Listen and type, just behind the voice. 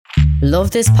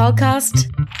Love this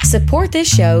podcast? Support this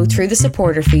show through the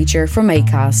supporter feature from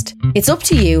Acast. It's up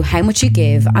to you how much you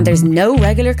give and there's no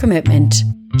regular commitment.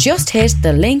 Just hit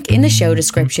the link in the show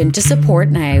description to support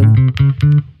now.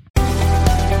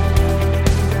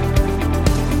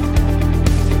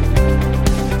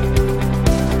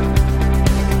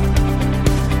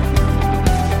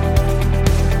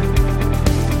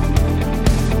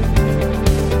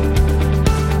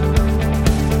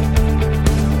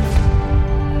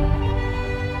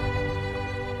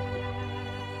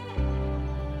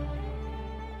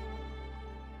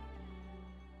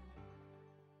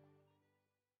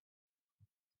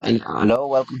 Hello,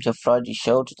 welcome to Friday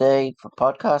show today for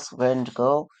podcast. We're ready to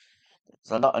go.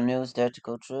 There's a lot of news there to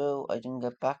go through. I didn't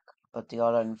get back, but the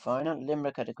All Ireland final.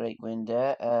 Limerick had a great win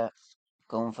there,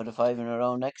 going for the 5 in a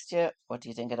row next year. What do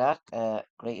you think of that?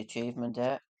 Great achievement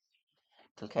there.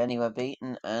 Kilkenny were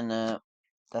beaten, and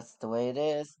that's the way it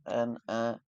is. And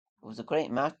it was a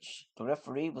great match. The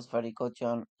referee was very good,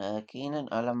 John Keenan.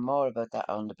 I'll have more about that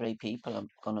on the Bray People. I'm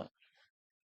gonna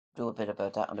do a bit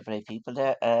about that on the Bray People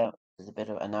there. There's a bit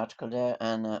of an article there,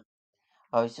 and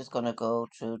I was just going to go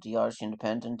through the Irish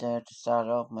Independent there to start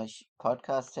off my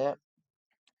podcast there.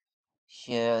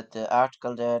 The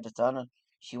article there that's on it,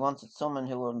 she wanted someone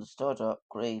who understood her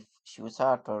grief. She was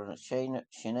heartbroken.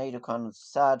 Sinead O'Connell's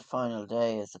sad final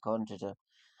day, as according to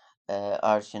the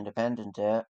Irish Independent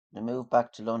there. The move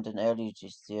back to London earlier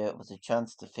this year was a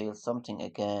chance to feel something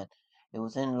again. It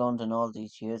was in London all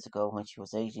these years ago when she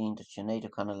was 18 that Sinead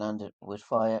O'Connell landed with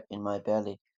fire in my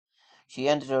belly. She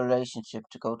ended her relationship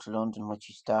to go to London when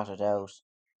she started out.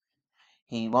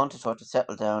 He wanted her to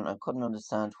settle down and couldn't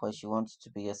understand why she wanted to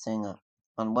be a singer.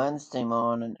 On Wednesday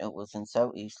morning, it was in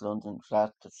South East London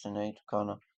flat that Sinead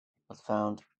O'Connell was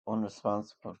found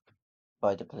unresponsible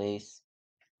by the police,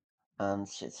 and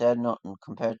she said nothing.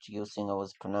 Compared to you, singer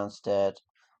was pronounced dead.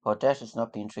 Her death is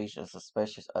not being treated as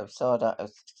suspicious. I saw that.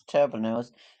 It's terrible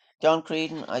news. John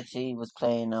Creedon, I see, was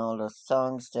playing all the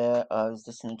songs there. I was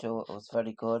listening to it. It was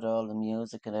very good. All the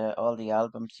music and all the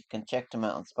albums. You can check them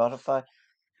out on Spotify.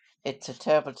 It's a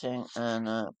terrible thing, and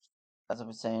as I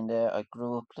was saying there, I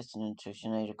grew up listening to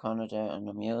Sinead O'Connor there and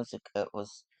the music. It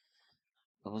was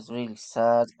really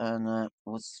sad, and it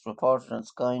was reported on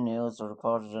Sky News, or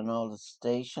reported on all the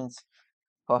stations.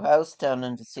 Her house down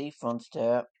in the seafront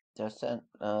there, they're sent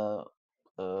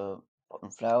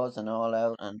putting flowers and all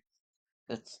out, and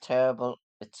it's terrible.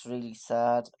 It's really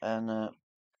sad, and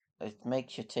it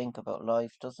makes you think about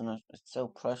life, doesn't it? It's so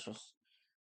precious.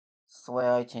 It's the way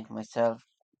I think myself.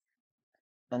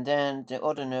 And then the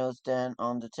other news then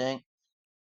on the thing.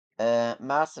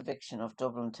 Mass eviction of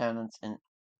Dublin tenants in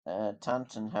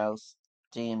Tanton House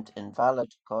deemed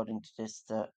invalid, according to this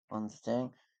on the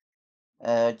thing.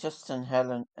 Justin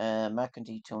Helen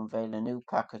McEntee to unveil a new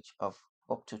package of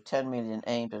up to 10 million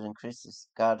aimed at increasing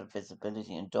guarded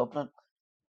visibility in Dublin.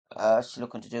 She's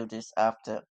looking to do this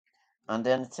after. And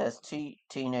then it says two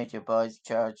teenager boys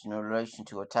charged in relation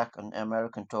to attack on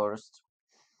American tourists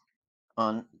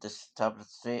on this tablet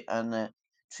street, and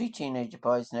 3 teenage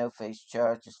boys now face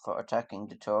charges for attacking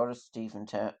the tourist Stephen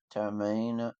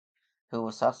Termaina, who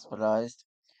was hospitalised.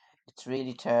 It's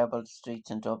really terrible, the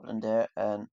streets in Dublin there,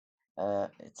 and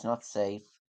it's not safe.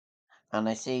 And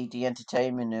I see the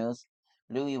entertainment news.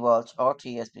 Louis Walsh, RT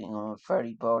has been a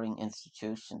very boring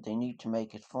institution. They need to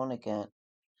make it fun again.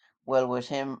 Well, with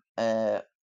him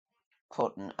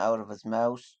putting out of his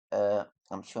mouth,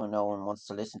 I'm sure no one wants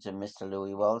to listen to Mr.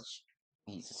 Louis Walsh.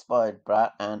 He's a spoiled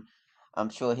brat, and I'm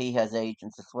sure he has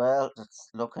agents as well that's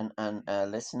looking and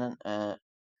listening.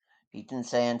 He didn't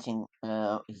say anything.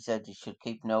 He said you should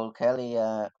keep Noel Kelly,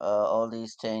 all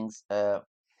these things.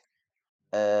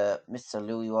 Mr.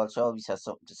 Louis Walsh always has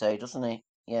something to say, doesn't he?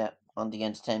 Yeah, on the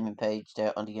entertainment page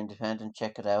there on the Independent,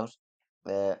 check it out.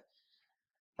 Uh,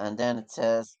 and then it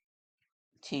says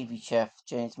TV chef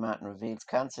James Martin reveals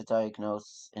cancer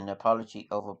diagnosis in apology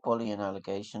over bullying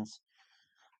allegations.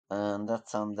 And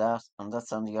that's on that. And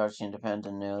that's on the Irish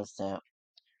Independent News there.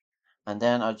 And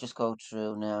then I'll just go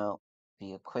through now,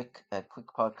 be a quick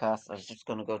podcast. I was just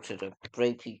going to go to the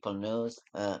Bray People News.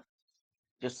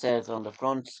 Just says on the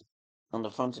front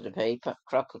of the paper,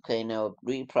 crack cocaine now a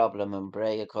real problem in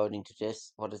Bray, according to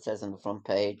this, what it says on the front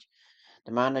page.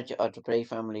 The manager of the Bray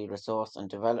Family Resource and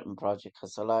Development Project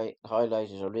has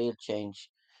highlighted a real change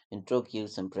in drug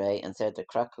use in Bray and said that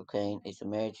crack cocaine is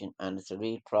emerging and it's a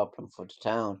real problem for the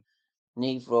town.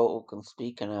 Niamh Rogan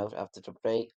speaking out after the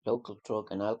Bray Local Drug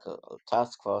and Alcohol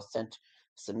Task Force sent a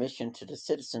submission to the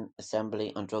Citizen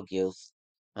Assembly on drug use.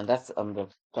 And that's on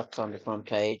the front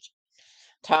page.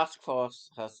 Task Force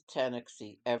has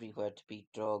tenacity everywhere to beat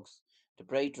drugs. The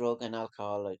Bray Drug and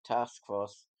Alcohol Task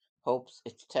Force hopes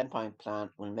its 10-point plan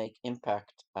will make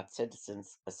impact at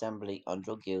Citizens' Assembly on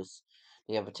drug use.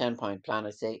 They have a 10-point plan,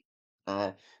 I say.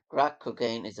 Crack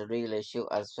cocaine is a real issue,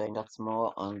 as saying that's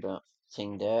more on the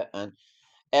thing there, and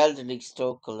elderly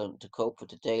struggle to cope with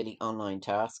the daily online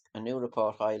task. A new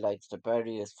report highlights the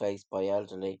barriers faced by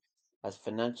elderly as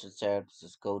financial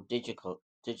services go digital.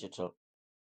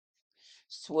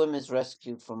 Swim is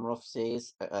rescued from rough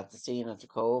seas at the scene of the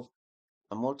cove.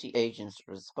 A multi-agency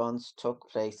response took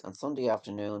place on Sunday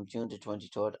afternoon, June the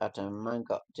 23rd, after a man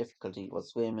got difficulty while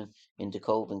swimming in the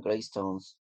cove in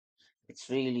Greystones. It's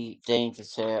really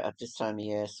dangerous here at this time of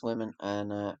year swimming,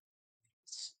 and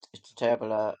it's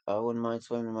terrible. I wouldn't mind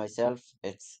swimming myself.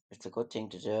 It's a good thing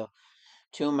to do.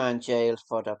 Two men jailed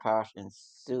for their part in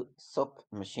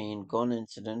submachine gun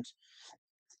incident.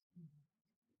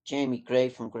 Jamie Gray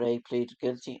from Gray pleaded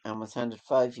guilty and was handed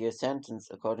 5-year sentence,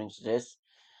 according to this.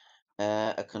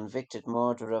 A convicted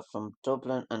murderer from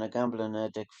Dublin and a gambling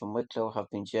addict from Wicklow have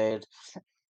been jailed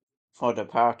for their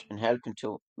part in helping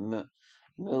to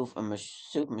move a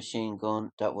submachine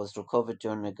gun that was recovered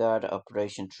during a Garda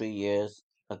operation 3 years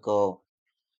ago.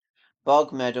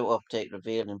 Bog Meadow update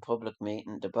revealed in public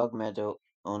meeting. The Bog Meadow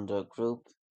under group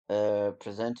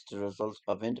presented the results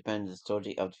of independent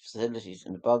study of the facilities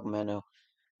in the Bog Meadow,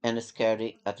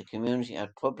 Enniskerry, at the community and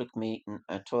public meeting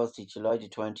on Thursday, July the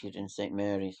 20th in St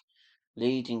Mary's.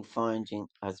 Leading finding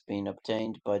has been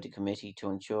obtained by the committee to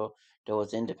ensure there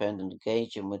was independent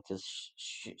engagement with the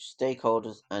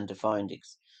stakeholders and the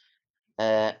findings.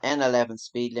 N11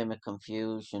 speed limit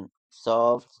confusion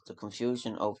solved. The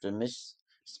confusion over the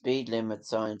speed limit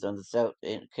signs on the south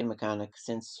in Kilmechanic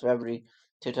since February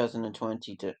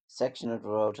 2020. The section of the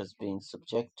road has been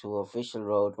subject to official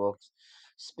roadworks.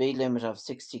 Speed limit of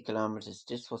 60 kilometres.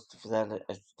 This was the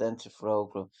extensive road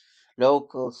group.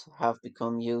 Locals have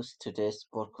become used to this,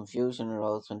 but confusion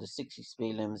arose when the 60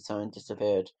 speed limit sign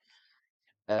disappeared.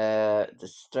 The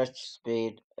stretch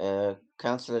speed,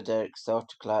 Councillor Derek sought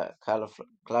to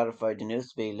clarify the new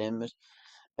speed limit.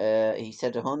 He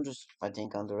said 100, I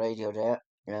think, on the radio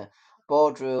there.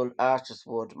 Board rule,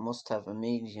 Archerswood must have a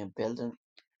medium building.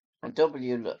 And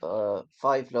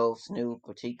Five Loaves new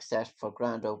boutique set for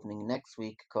grand opening next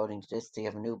week. According to this, they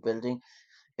have a new building.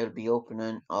 It'll be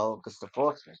opening August the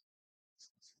 4th.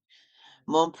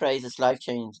 Mum praises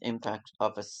life-changing impact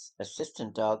of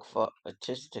assistant dog for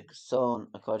autistic son.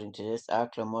 According to this,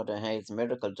 Arklow mother hails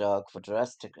miracle dog for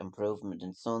drastic improvement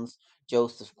in son's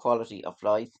Joseph's quality of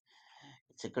life.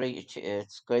 It's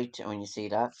great when you see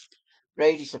that.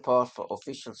 Brady support for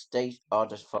official state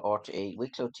audit for RTE.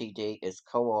 Wicklow TD is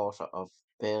co-author of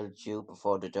bill due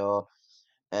before the door.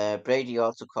 Brady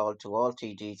also called to all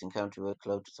TDs in County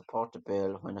Wicklow to support the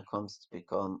bill when it comes to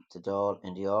become the Dáil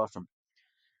in the autumn.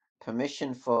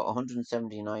 Permission for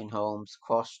 179 homes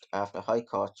quashed after High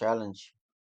Court challenge.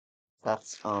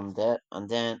 That's on there. And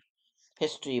then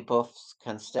history buffs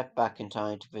can step back in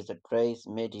time to visit Bray's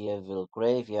medieval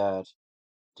graveyard.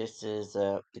 This is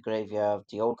the graveyard,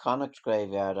 the old Connacht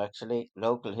graveyard, actually.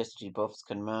 Local history buffs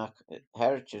can mark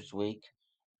Heritage Week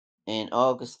in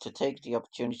August to take the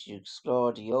opportunity to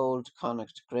explore the old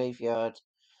Connacht graveyard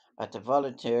at the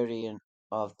volunteering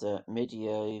of the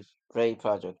Medieval Grey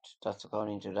Project. That's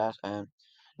according to that.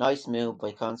 Nice move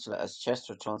by Council as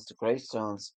Chester turns to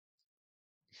Greystones.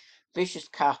 Vicious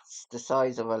cats the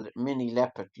size of a mini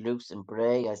leopard loose in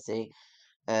Bray, I see.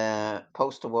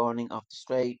 Poster warning of the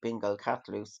stray Bengal cat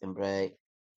loose in Bray.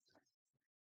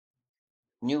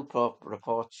 New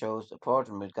report shows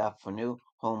affordable gap for new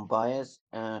home buyers.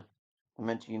 They're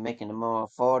meant to be making them more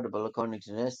affordable, according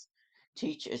to this.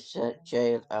 Teacher is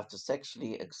jailed after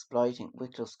sexually exploiting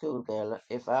Wicklow schoolgirl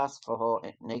if asked for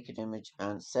her naked image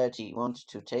and said he wanted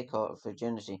to take her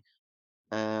virginity.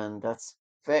 And that's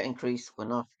fare increase will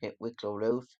not hit Wicklow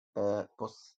route.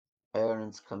 Bus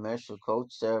parents commercial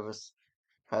coach service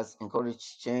has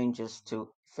encouraged changes to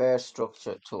fare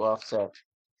structure to offset.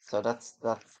 So that's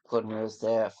good news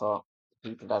there for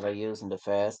people that are using the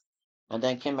fares. And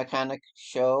then Kim Mechanic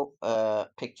show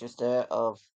pictures there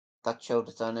of that show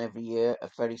that's on every year, a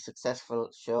very successful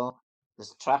show.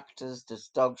 There's tractors, there's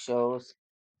dog shows.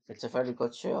 It's a very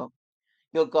good show.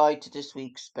 Your guide to this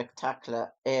week's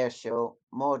spectacular air show.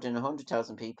 More than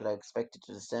 100,000 people are expected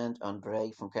to descend on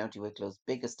Bray from County Wicklow's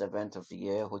biggest event of the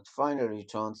year, which finally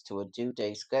returns to a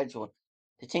due-day schedule.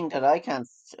 The thing that I can't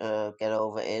get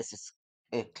over is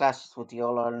it clashes with the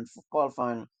All-Ireland football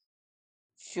final.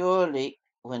 Surely,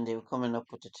 when they were coming up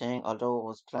with the thing, although it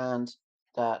was planned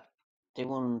that they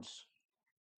wouldn't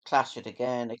clash it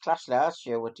again. They clashed last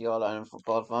year with the All-Ireland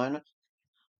football final.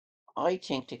 I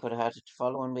think they could have had it the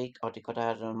following week, or they could have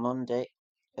had it on Monday.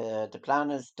 The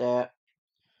plan is there.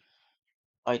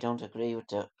 I don't agree with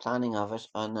the planning of it,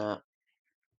 and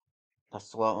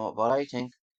that's what I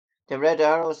think. The Red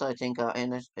Arrows, I think, are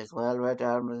in it as well. Red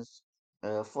Arrows,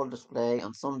 full display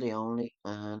on Sunday only,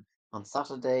 and on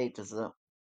Saturday there's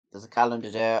a calendar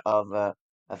there of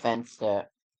events there.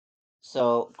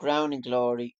 So, Grounding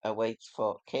Glory awaits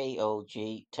for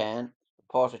KOG 10.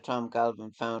 Reporter Tom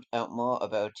Galvin found out more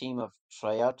about a team of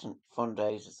triathlon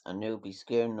fundraisers and newbies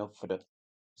gearing up for the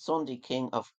Sunday King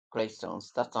of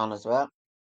Greystones. That's on as well.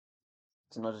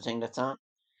 It's another thing that's on.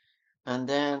 And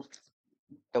then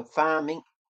the farming,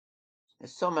 the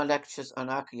summer lectures on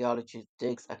archaeology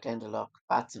digs at Glendalough,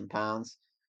 bats and pounds.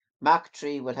 Mach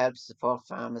 3 will help support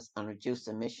farmers and reduce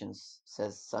emissions,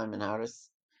 says Simon Harris.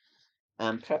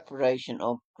 And preparation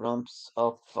ramps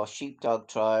up for sheepdog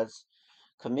trials.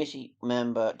 Committee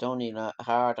member Donny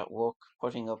hard at work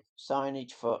putting up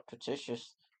signage for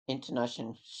prestigious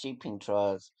international sheeping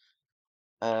trials.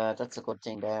 That's a good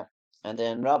thing there. And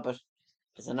then Robert,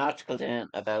 there's an article then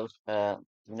about, the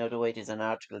way there's an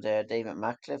article there, David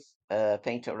Macliffe,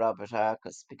 painter Robert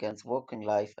Harkus begins working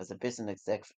life as a business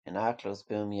executive in Arklo's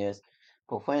boom years.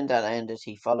 But when that ended,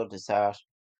 he followed his heart,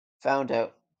 found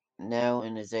out now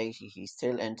in his 80s he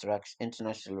still interacts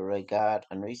international regard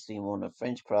and recently won a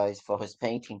French prize for his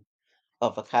painting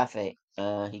of a cafe.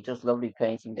 He does lovely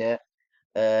painting there.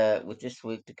 With this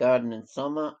week, The Garden in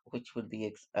Summer, which will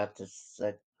be at the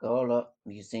Scaola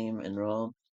Museum in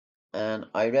Rome. And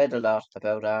I read a lot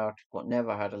about art, but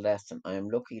never had a lesson. I am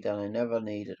lucky that I never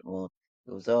needed one.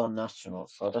 It was all national.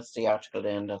 So that's the article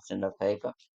then that's in the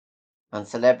paper. And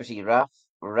celebrity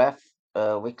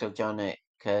Wicklow Johnny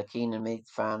Keenan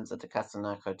meets fans at the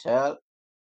Castleknock Hotel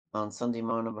on Sunday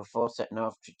morning before setting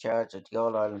off to charge at the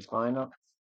All Ireland final.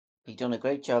 He done a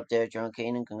great job there, John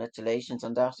Keenan. Congratulations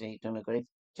on that. He done a great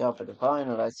job at the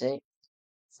final, I say.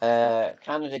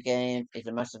 Canada game is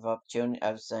a massive opportunity.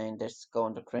 I was saying this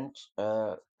going to print.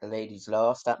 The ladies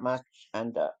lost that match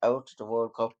and out of the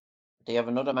World Cup. They have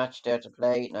another match there to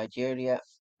play, Nigeria,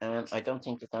 and I don't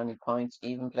think there's any points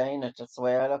even playing it. That's the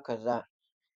way I look at that.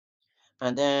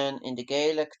 And then in the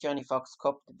Gaelic, Johnny Fox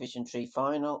Cup Division 3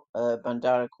 final,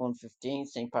 Bandarach won 15,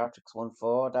 St. Patrick's won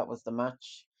 4. That was the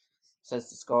match, says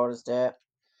the scorers there.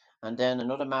 And then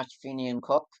another match, Fenian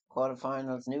Cup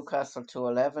quarterfinals, Newcastle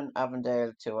 2-11,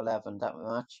 Avondale 2-11, that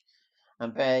match.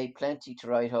 And Bay, plenty to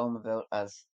write home about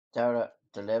as Dara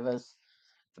delivers.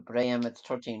 For Bray Emmett's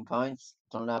 13 points,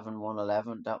 Dunlavin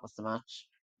 1-11, that was the match.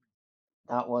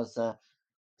 That was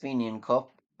Fenian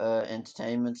Cup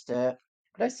entertainments there.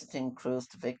 Blessington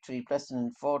cruised to victory.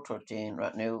 Blessington 4-13,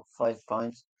 Ratnew 5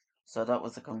 points. So that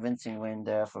was a convincing win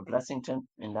there for Blessington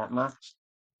in that match.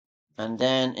 And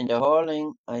then in the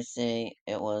hurling, I see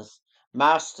it was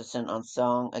Masterson on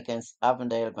song against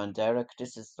Avondale Banderrick.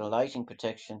 This is the lighting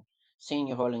protection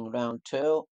senior hurling round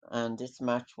 2. And this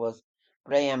match was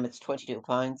Bray Emmett's 22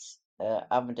 points,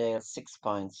 Avondale 6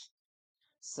 points.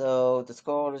 So the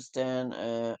scorers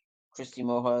then, Christy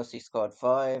Morehouse, he scored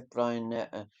 5, Brian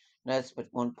Nesbitt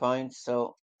 1 point.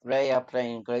 So Ray are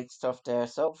playing great stuff there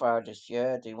so far this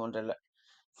year. They won the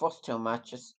first 2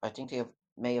 matches. I think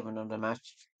may have another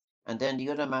match. And then the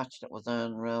other match that was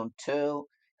on round 2,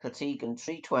 Kiltegan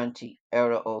 320,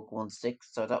 Era Oak 1-6.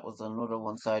 So that was another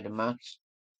one-sided match.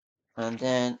 And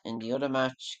then in the other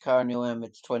match, Carnew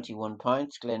Emmett's 21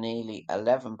 points, Glenealy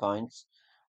 11 points.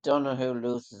 Donahue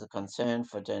loses a concern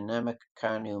for dynamic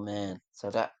Carnew men.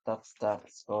 So that's that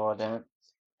score then.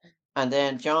 And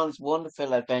then John's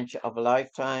wonderful adventure of a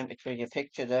lifetime. It's really a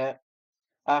picture there.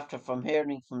 After from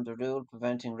hearing from the rule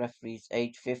preventing referees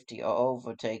age 50 or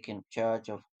over taking charge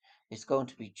of is going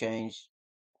to be changed,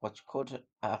 what could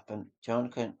happen,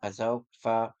 Jonathan has hoped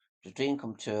for the dream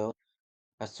come true.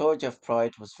 A surge of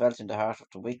pride was felt in the heart of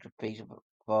the Wicklow people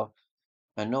for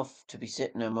enough to be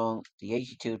sitting among the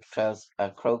 82 crowds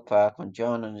at Croke Park when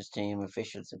John and his team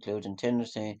officials, including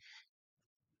Tinnerty,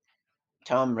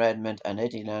 Tom Redmond, and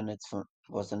Eddie Lennox,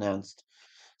 was announced.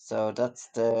 So that's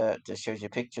the shows you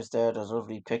pictures there. There's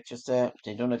lovely pictures there.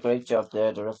 They've done a great job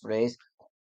there, the referees.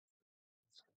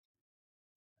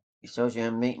 He shows you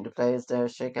him meeting the players there,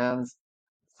 shake hands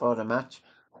for the match.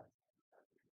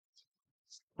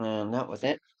 And that was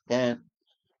it. Then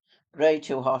Bray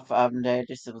too hot for Avondale.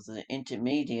 This was the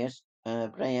intermediate.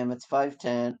 Bray Emmett's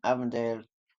 5-10, Avondale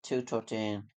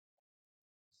 2-13.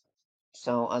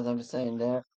 So as I was saying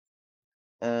there,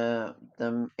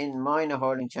 the in minor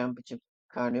hurling championship,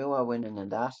 Carnew are winning in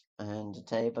that, and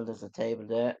there's a table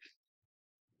there.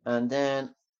 And then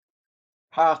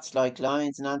Hearts Like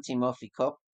Lions, Nancy Muffley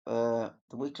Cup. The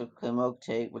Wicklow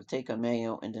Camogie will take on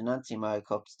Mayo in the Nancy Mile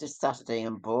Cups this Saturday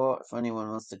in Bohr. If anyone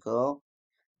wants to go,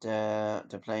 they're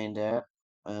playing there.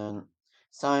 And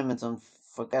Simon's on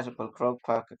unforgettable Croke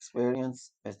Park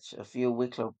experience. It's a few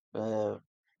Wicklow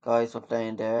guys were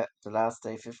playing there the last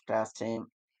day, fifth class team.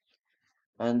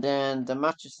 And then the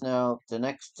matches now, the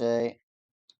next day,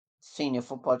 Senior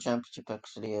Football Championship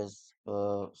actually is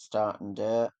starting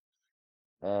there.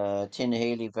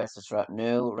 Tinahely versus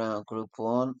Rathnew, round Group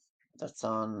 1. That's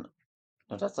on,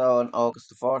 no, that's on August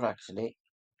the 4th actually.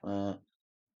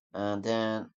 And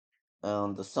then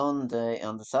on the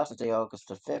Saturday, August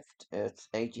the 5th, it's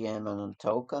AGM and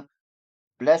Antoka.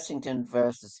 Blessington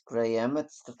versus Grey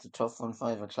Emmets. That's a tough one,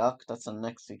 5 o'clock. That's on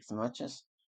next week's matches.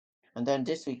 And then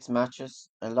this week's matches,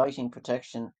 lighting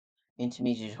protection,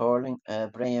 intermediate hurling,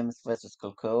 Bray Emmets versus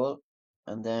Kilcoole.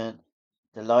 And then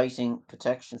the lighting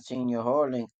protection senior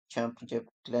hurling championship,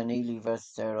 Glenealy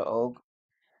versus Sarah Oak.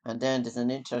 And then there's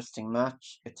an interesting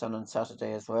match. It's on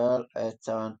Saturday as well. It's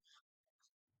on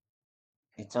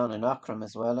in Ockram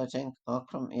as well, I think.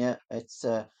 Ockram, yeah. It's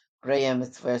Grey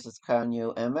Emmets versus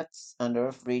Carnew Emmets, and the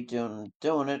referee doing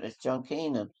it is John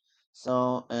Keenan.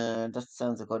 So that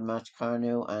sounds a good match.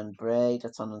 Carnew and Bray,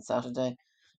 that's on Saturday.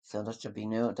 So that should be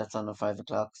new. That's on at 5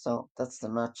 o'clock. So that's the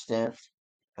match there.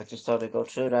 I just thought I'd go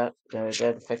through that. They're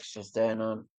the fixtures there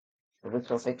on the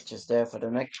Wicklow fixtures there for the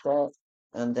next day.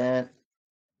 And then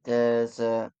there's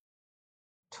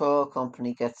tour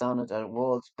company gets on it at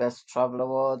World's Best Travel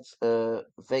Awards.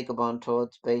 Vagabond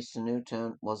Tours, based in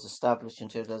Newtown, was established in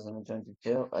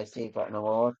 2022. I see got an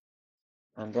award.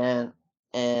 And then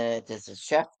there's a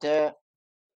chef there.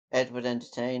 Edward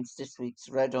entertains this week's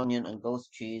red onion and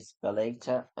ghost cheese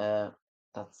galeta.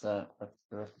 That's the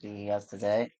recipe he has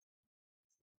today.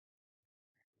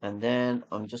 And then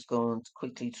I'm just going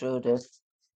quickly through this,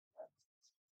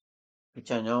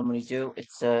 which I normally do.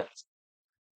 It's the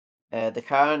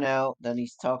car now that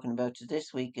he's talking about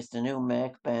this week is the new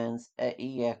Merc-Benz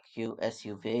EQ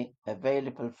SUV,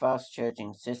 available fast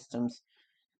charging systems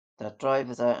that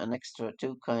drive us at an extra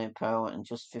 2 km power in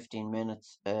just 15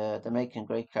 minutes. They're making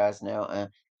great cars now.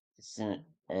 It's an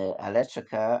electric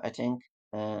car, I think.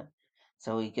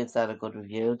 So he gives that a good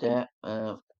review there.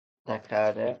 That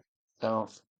car there. So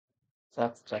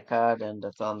that's the car, and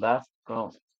that's on that.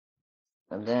 Go.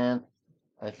 And then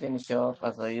I finish off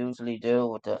as I usually do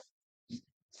with the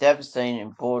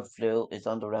devastating bird flu is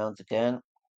on the rounds again.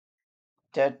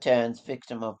 Ted turns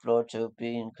victim of blood tube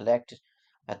being collected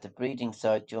at the breeding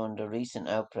site during the recent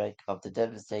outbreak of the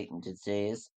devastating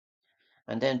disease.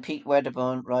 And then Pete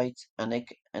Wedderburn writes,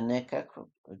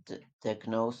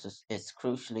 diagnosis is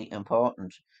crucially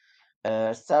important.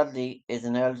 Sadly, is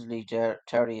an elderly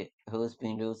terrier who has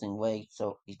been losing weight,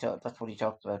 so that's what he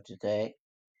talked about today.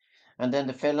 And then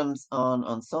the films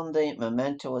on Sunday.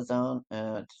 Memento is on.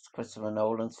 It's Christopher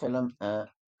Nolan's film.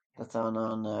 That's on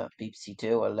BBC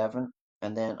Two 11.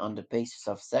 And then On the Basis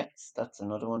of Sex. That's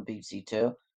another one. BBC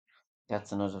Two.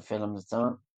 That's another film that's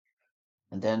on.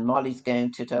 And then Molly's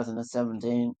Game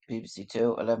 2017. BBC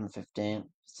Two 11:15.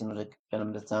 It's another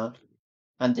film that's on.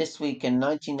 And this week in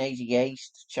 1988,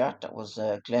 the chart that was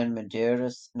Glenn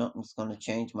Medeiros. Nothing's going to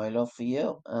change my love for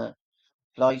you.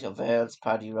 Flight of Wales,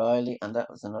 Paddy Riley, and that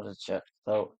was another chat.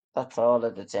 So that's all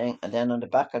of the thing. And then on the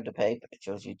back of the paper, it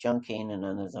shows you John Keenan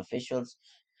and his officials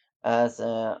as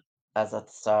as at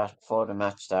the start for the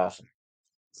match started.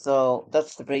 So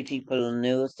that's the Bray People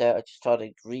news there. I just thought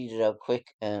I'd read it out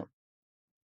quick in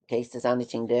case there's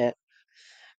anything there.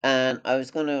 And I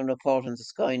was going to report on the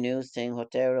Sky News thing,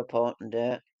 what they're reporting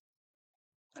there.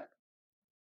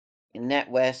 In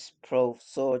NetWest, Pro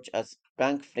surge as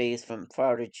bank flees from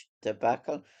Farage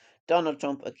debacle. Donald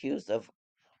Trump accused of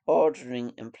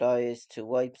ordering employees to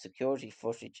wipe security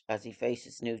footage as he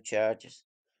faces new charges.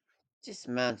 This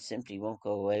man simply won't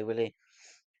go away, will he?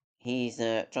 He's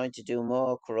trying to do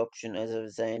more corruption, as I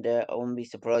was saying there. I wouldn't be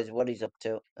surprised what he's up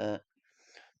to.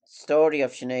 Story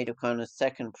of Sinead O'Connor's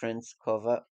second Prince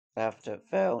cover after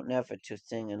vow never to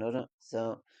sing another.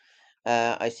 So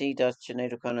I see that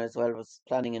Sinead O'Connor as well was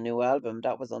planning a new album.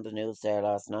 That was on the news there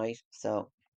last night.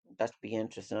 So that'd be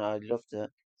interesting. I'd love to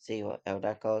see how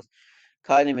that goes.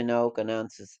 Kylie Minogue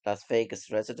announces Las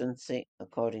Vegas residency,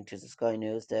 according to the Sky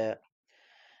News there.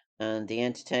 And the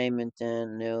entertainment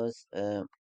news, a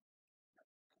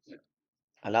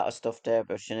lot of stuff there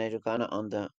about Sinead O'Connor on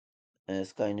the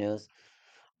Sky News.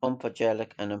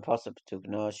 Unapologetic and impossible to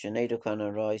ignore. Sinead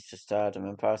O'Connor rise to stardom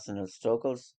and personal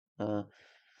struggles.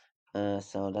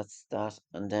 So that's that.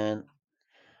 And then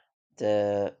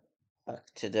the back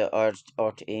to the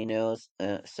RTE news.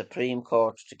 Supreme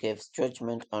Court to gives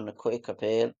judgment on a quick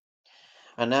appeal.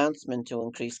 Announcement to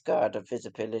increase Garda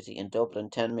visibility in Dublin,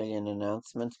 10 million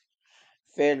announcement.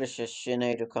 Fearless as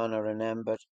Sinead O'Connor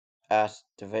remembered at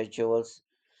the visuals.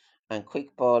 and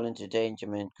quick ball into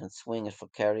Dangerman can swing it for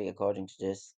Kerry, according to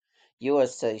this.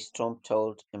 US says Trump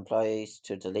told employees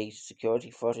to delete security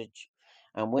footage.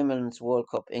 And Women's World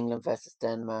Cup, England versus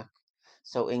Denmark.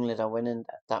 So England are winning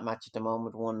that match at the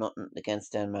moment, 1-0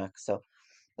 against Denmark. So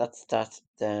that's that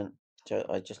then.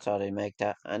 I just thought I'd make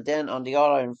that. And then on the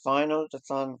All Ireland final,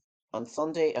 that's on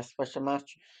Sunday, a special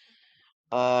match.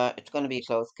 It's going to be a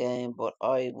close game, but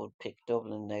I would pick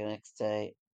Dublin the next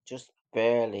day, just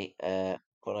barely.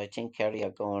 But I think Kerry are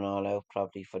going all out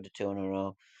probably for the two in a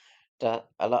row. That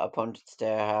a lot of pundits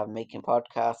there have making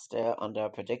podcasts there on their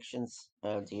predictions.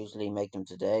 They usually make them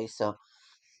today, so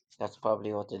that's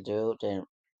probably what they'll do. Then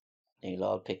they'll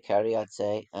all pick Kerry, I'd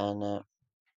say, and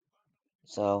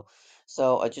so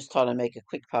I just thought I'd make a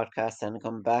quick podcast and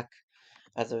come back.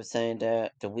 As I was saying there,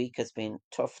 the week has been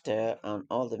tough there on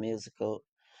all the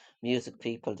music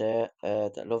people there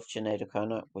that love Sinead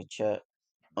O'Connor, which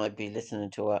I'd be listening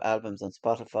to her albums on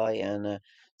Spotify, and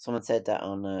someone said that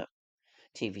on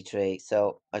TV3.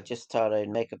 So I just thought I'd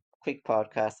make a quick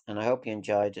podcast, and I hope you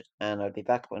enjoyed it, and I'll be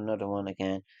back with another one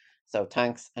again. So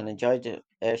thanks, and enjoy the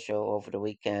air show over the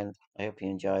weekend. I hope you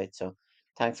enjoyed. So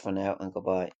thanks for now, and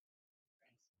goodbye.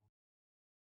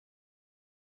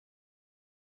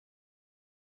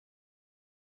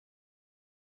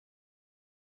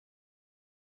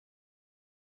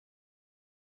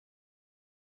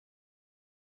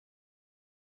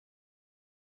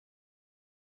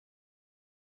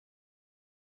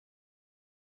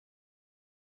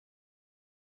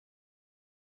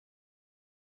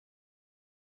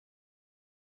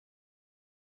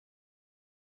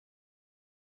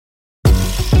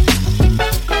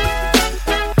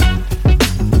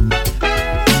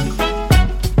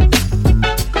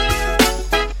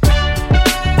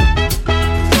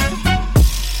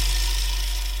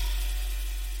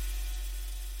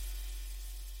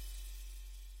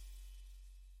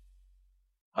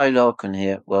 Hi, Lorcan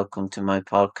here. Welcome to my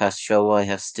podcast show. I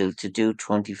have still to do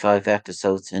 25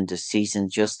 episodes in the season,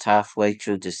 just halfway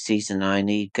through the season. I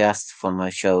need guests for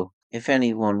my show. If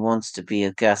anyone wants to be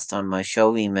a guest on my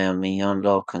show, email me on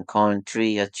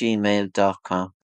lorcancoin3 at gmail.com.